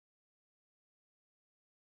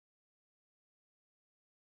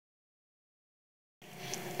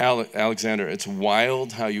Alexander, it's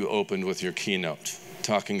wild how you opened with your keynote,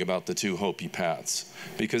 talking about the two Hopi paths.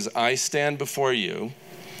 Because I stand before you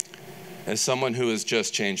as someone who has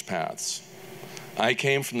just changed paths. I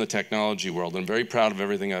came from the technology world. I'm very proud of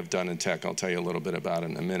everything I've done in tech. I'll tell you a little bit about it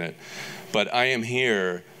in a minute. But I am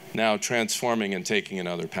here now transforming and taking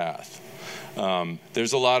another path.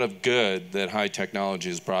 There's a lot of good that high technology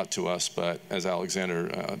has brought to us, but as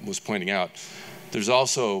Alexander was pointing out, there's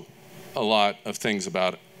also a lot of things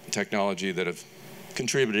about technology that have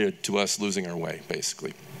contributed to us losing our way,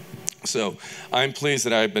 basically. So I'm pleased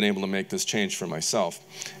that I've been able to make this change for myself,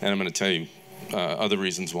 and I'm going to tell you other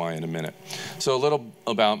reasons why in a minute. So a little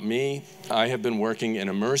about me. I have been working in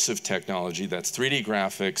immersive technology, that's 3D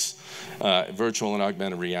graphics, virtual and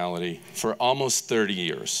augmented reality, for almost 30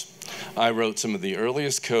 years. I wrote some of the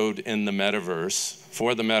earliest code in the metaverse,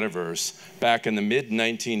 for the metaverse, back in the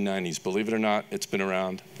mid-1990s. Believe it or not, it's been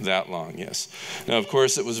around that long, yes. Now, of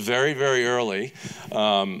course, it was very, very early.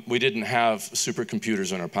 We didn't have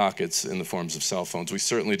supercomputers in our pockets in the forms of cell phones. We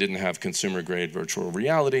certainly didn't have consumer-grade virtual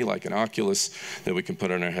reality like an Oculus that we can put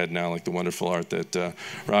on our head now, like the wonderful art that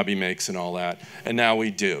Robbie makes and all that. And now we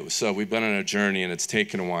do. So we've been on a journey, and it's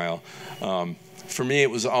taken a while. For me, it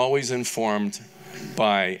was always informed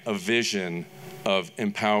by a vision of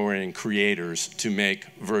empowering creators to make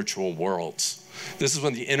virtual worlds. This is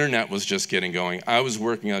when the internet was just getting going. I was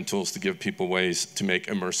working on tools to give people ways to make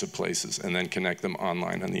immersive places and then connect them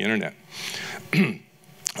online on the internet.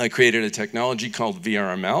 I created a technology called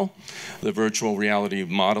VRML, the virtual reality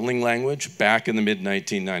modeling language, back in the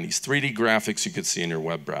mid-1990s. 3D graphics you could see in your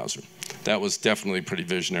web browser. That was definitely pretty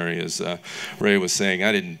visionary, as Ray was saying.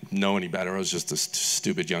 I didn't know any better. I was just a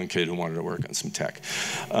stupid young kid who wanted to work on some tech.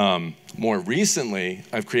 More recently,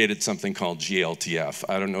 I've created something called GLTF.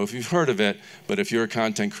 I don't know if you've heard of it, but if you're a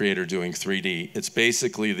content creator doing 3D, it's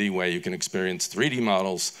basically the way you can experience 3D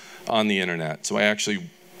models on the internet. So I actually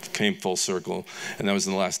came full circle, and that was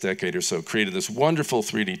in the last decade or so, created this wonderful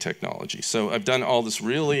 3D technology. So I've done all this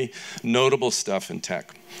really notable stuff in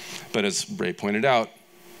tech. But as Ray pointed out,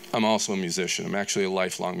 I'm also a musician. I'm actually a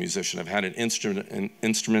lifelong musician. I've had an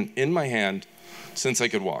instrument in my hand since I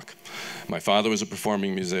could walk. My father was a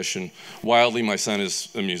performing musician. Wildly, my son is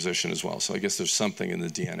a musician as well, so I guess there's something in the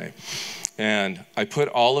DNA. And I put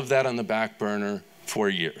all of that on the back burner for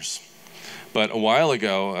years. But a while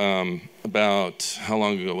ago, about, how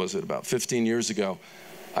long ago was it? About 15 years ago,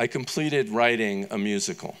 I completed writing a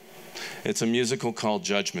musical. It's a musical called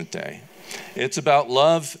Judgment Day. It's about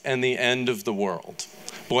love and the end of the world.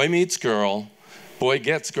 Boy meets girl, boy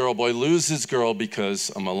gets girl, boy loses girl because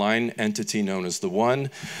a malign entity known as the One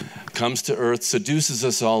comes to Earth, seduces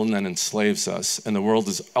us all, and then enslaves us. And the world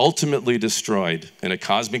is ultimately destroyed in a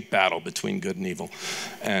cosmic battle between good and evil.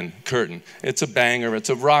 And curtain. It's a banger. It's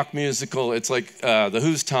a rock musical. It's like the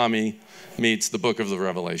Who's Tommy meets the Book of the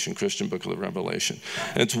Revelation, Christian Book of the Revelation.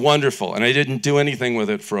 And it's wonderful. And I didn't do anything with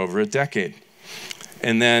it for over a decade.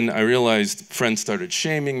 And then I realized friends started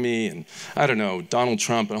shaming me, and I don't know, Donald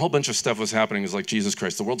Trump, and a whole bunch of stuff was happening. It was like, Jesus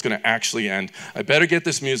Christ, the world's going to actually end. I better get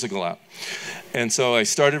this musical out. And so I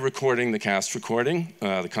started recording the cast recording,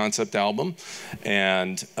 the concept album,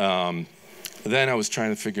 and then I was trying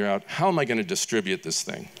to figure out, how am I going to distribute this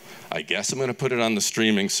thing? I guess I'm going to put it on the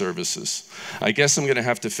streaming services. I guess I'm going to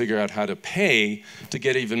have to figure out how to pay to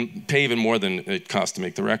get pay even more than it cost to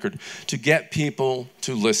make the record, to get people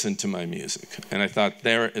to listen to my music. And I thought,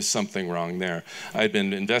 there is something wrong there. I'd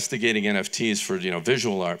been investigating NFTs for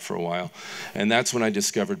visual art for a while, and that's when I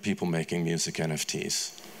discovered people making music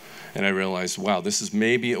NFTs. And I realized, wow, this is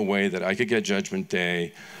maybe a way that I could get Judgment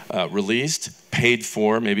Day released, paid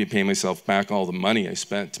for, maybe pay myself back all the money I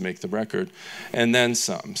spent to make the record, and then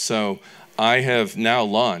some. So I have now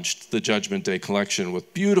launched the Judgment Day collection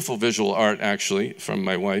with beautiful visual art, actually, from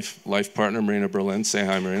my life partner, Marina Berlin. Say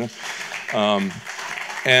hi, Marina.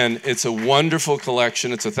 And it's a wonderful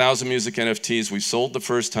collection. It's 1,000 music NFTs. We sold the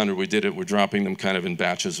first 100. We did it. We're dropping them kind of in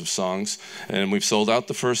batches of songs. And we've sold out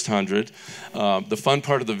the first 100. The fun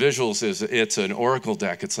part of the visuals is it's an oracle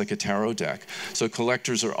deck. It's like a tarot deck. So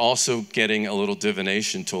collectors are also getting a little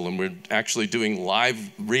divination tool. And we're actually doing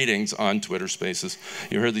live readings on Twitter Spaces.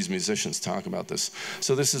 You heard these musicians talk about this.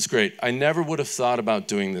 So this is great. I never would have thought about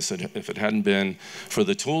doing this if it hadn't been for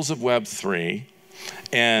the tools of Web3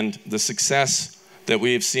 and the success that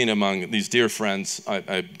we've seen among these dear friends.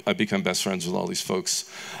 I've become best friends with all these folks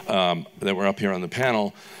that were up here on the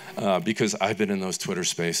panel. because I've been in those Twitter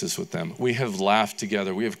spaces with them. We have laughed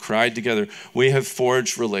together. We have cried together. We have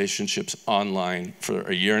forged relationships online for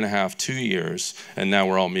a year and a half, 2 years, and now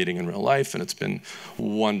we're all meeting in real life, and it's been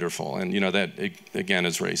wonderful. And that, again,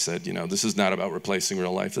 as Ray said, this is not about replacing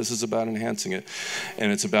real life. This is about enhancing it,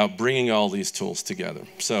 and it's about bringing all these tools together.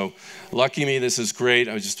 So lucky me, this is great.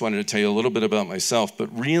 I just wanted to tell you a little bit about myself, but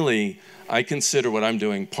really, I consider what I'm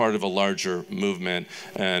doing part of a larger movement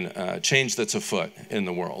and change that's afoot in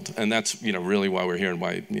the world. And that's really why we're here and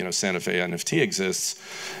why Santa Fe NFT exists.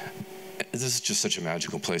 This is just such a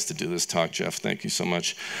magical place to do this talk, Jeff. Thank you so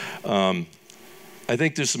much. I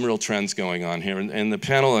think there's some real trends going on here. And the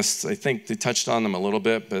panelists, I think they touched on them a little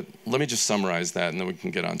bit, but let me just summarize that, and then we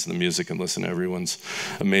can get on to the music and listen to everyone's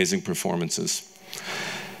amazing performances.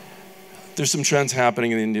 There's some trends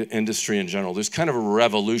happening in the industry in general. There's kind of a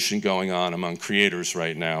revolution going on among creators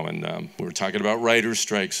right now, and we were talking about writer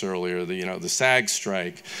strikes earlier. The SAG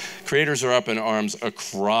strike. Creators are up in arms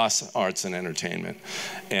across arts and entertainment,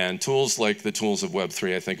 and tools like the tools of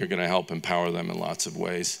Web3, I think, are going to help empower them in lots of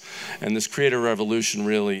ways. And this creator revolution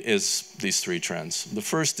really is these three trends. The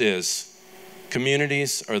first is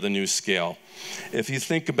communities are the new scale. If you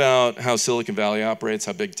think about how Silicon Valley operates,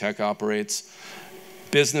 how big tech operates,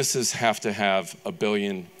 businesses have to have 1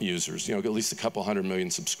 billion users, at least a couple 100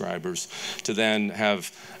 million subscribers, to then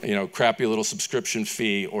have, crappy little subscription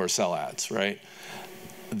fee or sell ads, right?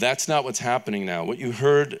 That's not what's happening now. What you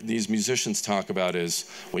heard these musicians talk about is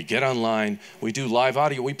we get online, we do live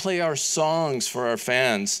audio, we play our songs for our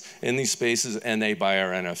fans in these spaces, and they buy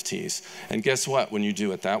our NFTs. And guess what? When you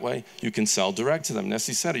do it that way, you can sell direct to them.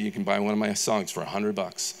 Nessie said it, you can buy one of my songs for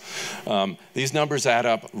 $100. These numbers add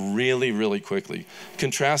up really, really quickly.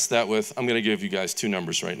 Contrast that with, I'm going to give you guys two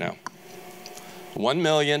numbers right now. 1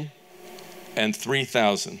 million and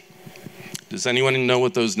 3,000. Does anyone know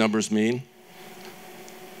what those numbers mean?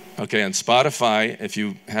 Okay, on Spotify, if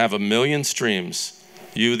you have 1 million streams,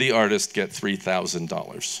 you, the artist, get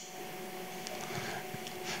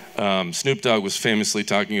 $3,000. Snoop Dogg was famously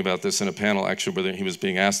talking about this in a panel, actually, where he was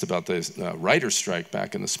being asked about the writer's strike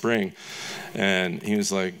back in the spring. And he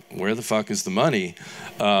was like, where the fuck is the money?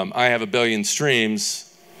 I have 1 billion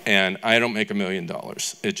streams, and I don't make $1 million.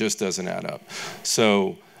 It just doesn't add up.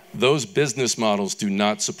 So those business models do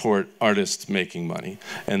not support artists making money.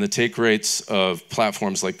 And the take rates of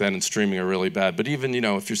platforms like that in streaming are really bad. But even,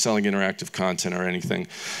 if you're selling interactive content or anything,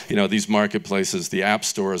 these marketplaces, the app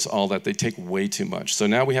stores, all that, they take way too much. So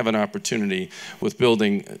now we have an opportunity with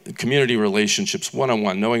building community relationships,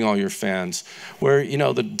 one-on-one, knowing all your fans, where,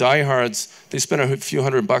 the diehards, they spend a few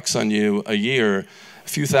 $100 on you a year, a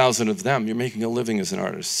few thousand of them, you're making a living as an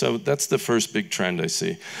artist. So that's the first big trend I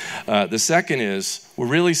see. The second is we're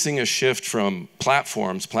really seeing a shift from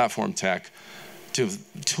platform tech, to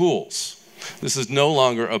tools. This is no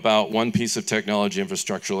longer about one piece of technology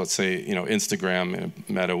infrastructure, let's say, Instagram,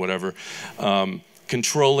 Meta, whatever,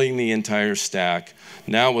 controlling the entire stack.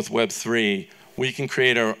 Now with Web3, we can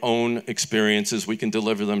create our own experiences, we can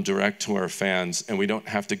deliver them direct to our fans, and we don't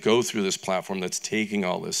have to go through this platform that's taking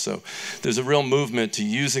all this. So there's a real movement to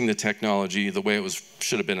using the technology the way it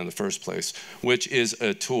should have been in the first place, which is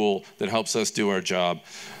a tool that helps us do our job,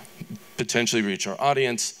 potentially reach our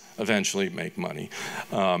audience, eventually make money.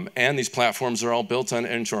 And these platforms are all built on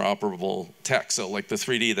interoperable tech. So like the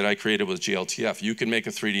 3D that I created with GLTF, you can make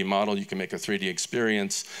a 3D model, you can make a 3D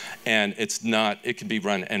experience, and it can be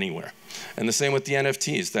run anywhere. And the same with the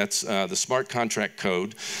NFTs. That's the smart contract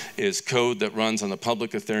code is code that runs on the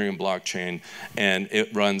public Ethereum blockchain, and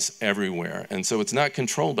it runs everywhere. And so it's not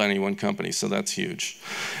controlled by any one company, so that's huge.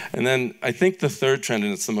 And then I think the third trend,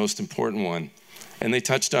 and it's the most important one, and they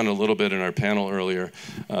touched on it a little bit in our panel earlier,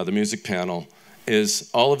 the music panel,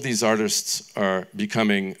 is all of these artists are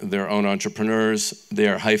becoming their own entrepreneurs. They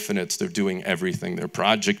are hyphenates. They're doing everything. They're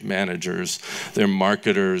project managers. They're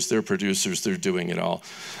marketers. They're producers. They're doing it all.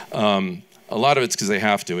 A lot of it's because they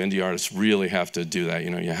have to. Indie artists really have to do that.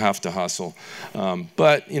 You have to hustle.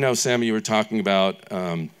 But, Sammy, you were talking about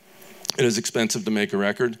it is expensive to make a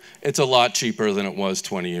record. It's a lot cheaper than it was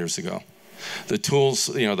 20 years ago. The tools,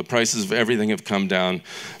 the prices of everything have come down,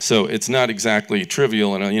 so it's not exactly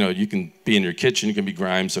trivial. And you can be in your kitchen, you can be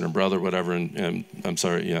Grimes and her brother, whatever. And I'm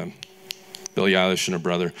sorry, yeah, Billie Eilish and her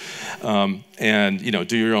brother, and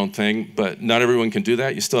do your own thing. But not everyone can do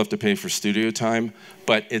that. You still have to pay for studio time,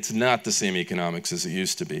 but it's not the same economics as it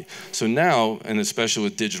used to be. So now, and especially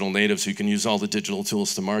with digital natives who can use all the digital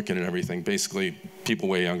tools to market and everything, basically people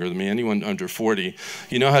way younger than me, anyone under 40,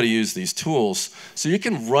 you know how to use these tools, so you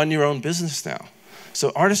can run your own business now.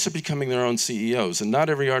 So artists are becoming their own CEOs, and not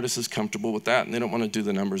every artist is comfortable with that, and they don't want to do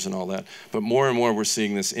the numbers and all that. But more and more we're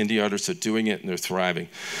seeing this. Indie artists are doing it, and they're thriving.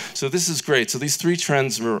 So this is great. So these three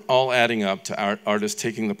trends are all adding up to artists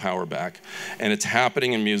taking the power back. And it's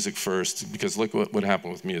happening in music first, because look what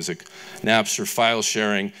happened with music. Napster, file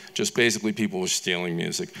sharing, just basically people were stealing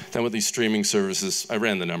music. Then with these streaming services, I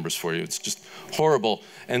ran the numbers for you. It's just horrible.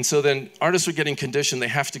 And so then artists are getting conditioned. They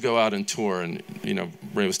have to go out and tour. And, you know,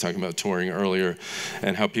 Ray was talking about touring earlier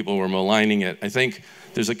and how people were maligning it. I think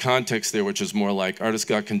there's a context there which is more like artists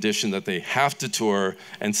got conditioned that they have to tour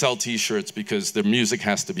and sell T-shirts because their music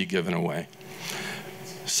has to be given away.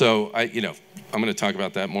 So I'm going to talk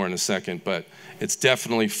about that more in a second, but it's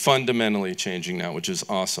definitely fundamentally changing now, which is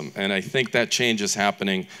awesome. And I think that change is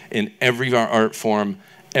happening in every art form,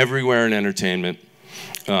 everywhere in entertainment,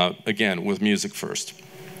 again, with music first.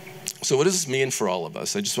 So what does this mean for all of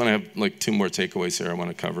us? I just want to have like 2 more takeaways here I want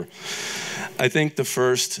to cover. I think the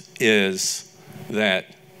first is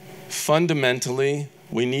that fundamentally,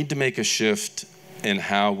 we need to make a shift in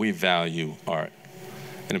how we value art.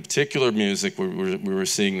 And in particular music, we were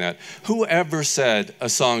seeing that. Whoever said a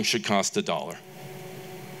song should cost $1?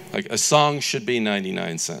 Like a song should be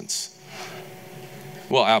 99 cents.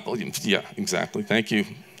 Well, Apple, yeah, exactly. Thank you,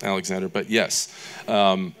 Alexander. But yes,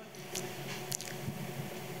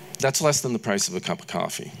 that's less than the price of a cup of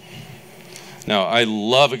coffee. Now, I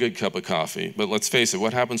love a good cup of coffee, but let's face it,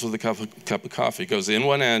 what happens with a cup of coffee? It goes in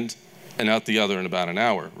one end and out the other in about an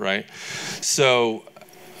hour, right? So,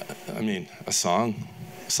 I mean, a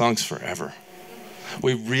song's forever.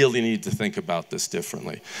 We really need to think about this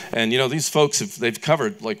differently. And these folks, they've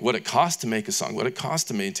covered like what it costs to make a song, what it costs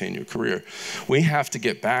to maintain your career. We have to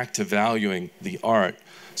get back to valuing the art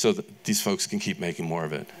so that these folks can keep making more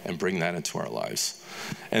of it and bring that into our lives.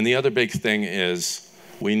 And the other big thing is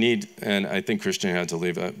we need, and I think Christian had to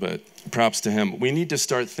leave that, but props to him, we need to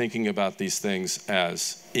start thinking about these things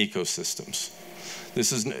as ecosystems.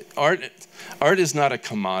 Art is not a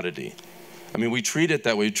commodity. I mean, we treat it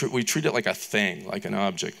that way. We treat it like a thing, like an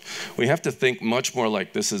object. We have to think much more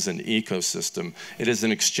like this is an ecosystem. It is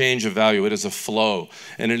an exchange of value. It is a flow.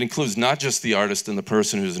 And it includes not just the artist and the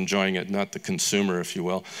person who's enjoying it, not the consumer, if you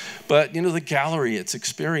will, but, the gallery it's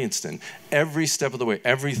experienced in. Every step of the way,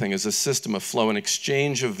 everything is a system of flow, an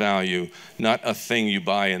exchange of value, not a thing you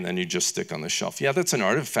buy and then you just stick on the shelf. Yeah, that's an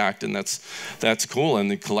artifact, and that's cool, and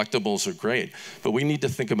the collectibles are great. But we need to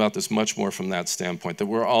think about this much more from that standpoint, that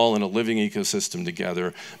we're all in a living ecosystem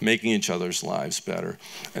together, making each other's lives better.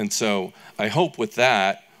 And so I hope with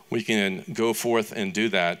that, we can go forth and do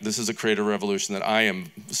that. This is a creative revolution that I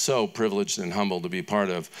am so privileged and humbled to be part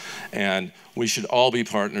of. And we should all be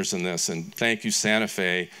partners in this. And thank you, Santa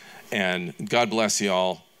Fe. And God bless you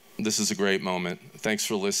all. This is a great moment. Thanks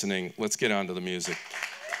for listening. Let's get on to the music.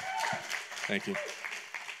 Thank you.